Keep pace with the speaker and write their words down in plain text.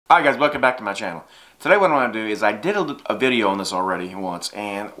Hi guys, welcome back to my channel. Today what I want to do is I did a video on this already once,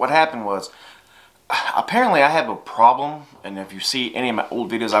 and what happened was apparently I have a problem, and if you see any of my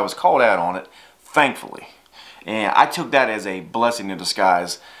old videos I was called out on it, thankfully. And I took that as a blessing in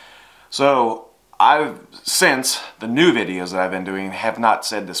disguise. So since the new videos that I've been doing have not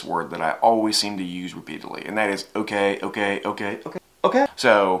said this word that I always seem to use repeatedly, and that is okay.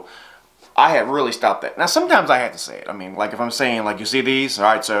 So I have really stopped that. Now sometimes I have to say it. I mean, like if I'm saying, like, you see these,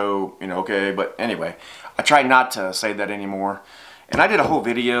 alright, so, you know, okay, but anyway, I try not to say that anymore. And I did a whole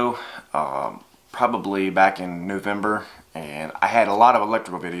video probably back in November, and I had a lot of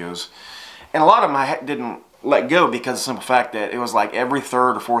electrical videos, and a lot of them I didn't let go because of the simple fact that it was like every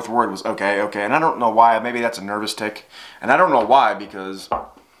third or fourth word was okay, and I don't know why. Maybe that's a nervous tick, and I don't know why, because,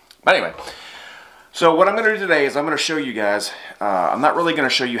 but anyway. So what I'm going to do today is I'm going to show you guys, I'm not really going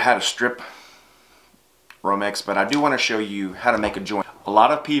to show you how to strip Romex, but I do want to show you how to make a joint. A lot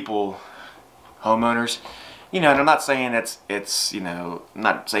of people, homeowners, you know, and I'm not saying it's you know, I'm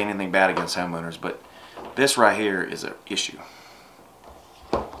not saying anything bad against homeowners, but this right here is an issue.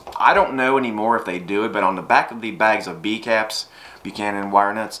 I don't know anymore if they do it, but on the back of the bags of B caps, Buchanan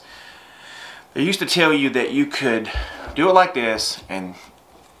wire nuts, they used to tell you that you could do it like this and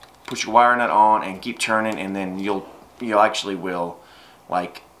put your wire nut on and keep turning, and then you'll actually will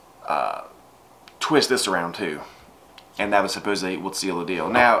like twist this around too, and that was supposedly would seal the deal.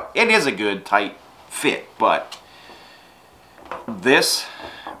 Now it is a good tight fit, but this,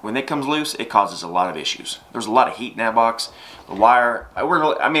 when it comes loose, it causes a lot of issues. There's a lot of heat in that box. The wire,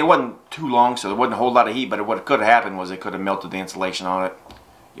 I mean, it wasn't too long, so there wasn't a whole lot of heat, but what could have happened was it could have melted the insulation on it.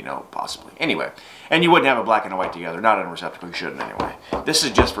 You know, possibly. Anyway, and you wouldn't have a black and a white together. Not in a receptacle, you shouldn't anyway. This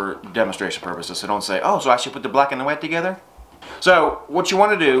is just for demonstration purposes, so don't say, oh, so I should put the black and the white together? So, what you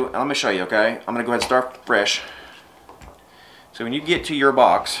want to do, and let me show you, okay? I'm going to go ahead and start fresh. So when you get to your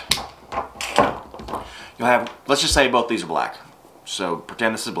box, you'll have, let's just say both these are black. So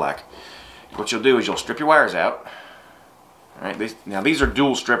pretend this is black. What you'll do is you'll strip your wires out. Alright, now these are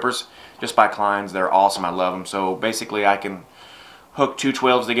dual strippers, just by Klein's. They're awesome, I love them. So basically I can hook two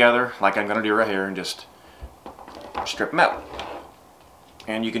 12s together, like I'm going to do right here, and just strip them out.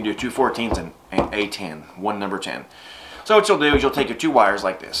 And you can do two 14s and a 10, one number 10. So what you'll do is you'll take your two wires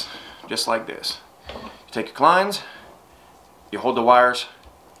like this, just like this. You take your Klein's, you hold the wires,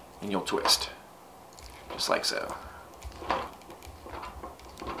 and you'll twist, just like so.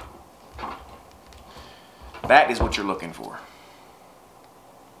 That is what you're looking for.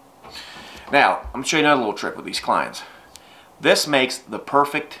 Now, I'm going to show you another little trick with these Klein's. This makes the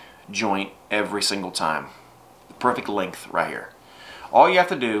perfect joint every single time. The perfect length right here. All you have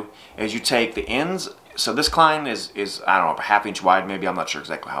to do is you take the ends. So this Klein is I don't know, a ½ inch wide maybe. I'm not sure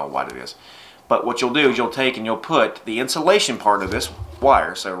exactly how wide it is. But what you'll do is you'll take and you'll put the insulation part of this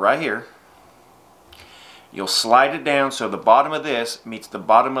wire, so right here, you'll slide it down so the bottom of this meets the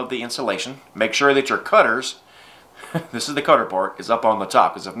bottom of the insulation. Make sure that your cutters, this is the cutter part, is up on the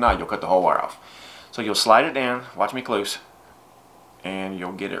top, because if not, you'll cut the whole wire off. So you'll slide it down, watch me close, and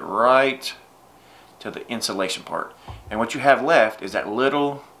you'll get it right to the insulation part. And what you have left is that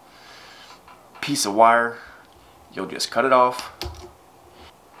little piece of wire. You'll just cut it off.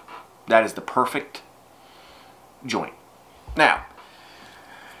 That is the perfect joint. Now,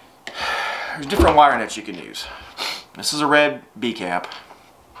 there's different wire nuts you can use. This is a red B cap.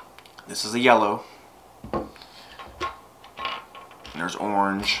 This is a yellow. And there's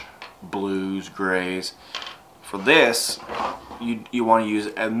orange, blues, grays. For this, you want to use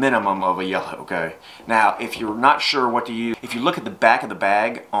a minimum of a yellow, okay? Now, if you're not sure what to use, if you look at the back of the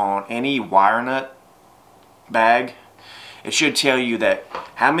bag on any wire nut bag, it should tell you that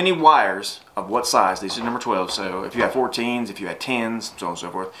how many wires of what size. These are number 12, so if you have 14s, if you have 10s, so on and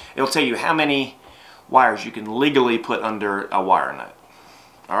so forth, it'll tell you how many wires you can legally put under a wire nut.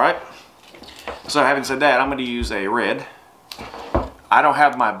 Alright? So having said that, I'm going to use a red. I don't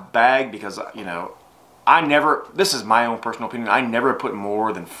have my bag because, you know, this is my own personal opinion, I never put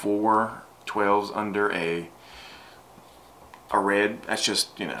more than 4 12s under a red. That's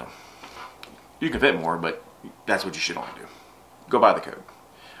just, you know, you can fit more, but that's what you should only do. Go by the code.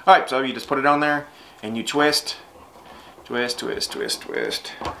 Alright, so you just put it on there and you twist, twist, twist, twist,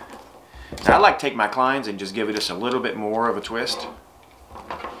 twist. Now I like to take my Klein's and just give it just a little bit more of a twist,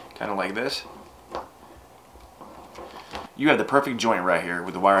 kind of like this. You have the perfect joint right here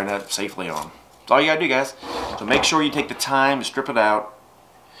with the wire nut safely on. That's all you gotta do, guys. So make sure you take the time to strip it out,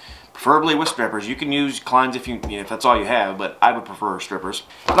 preferably with strippers. You can use Klein's if if that's all you have, but I would prefer strippers.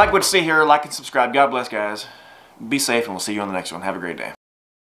 If you like what you see here, like and subscribe. God bless, guys. Be safe, and we'll see you on the next one. Have a great day.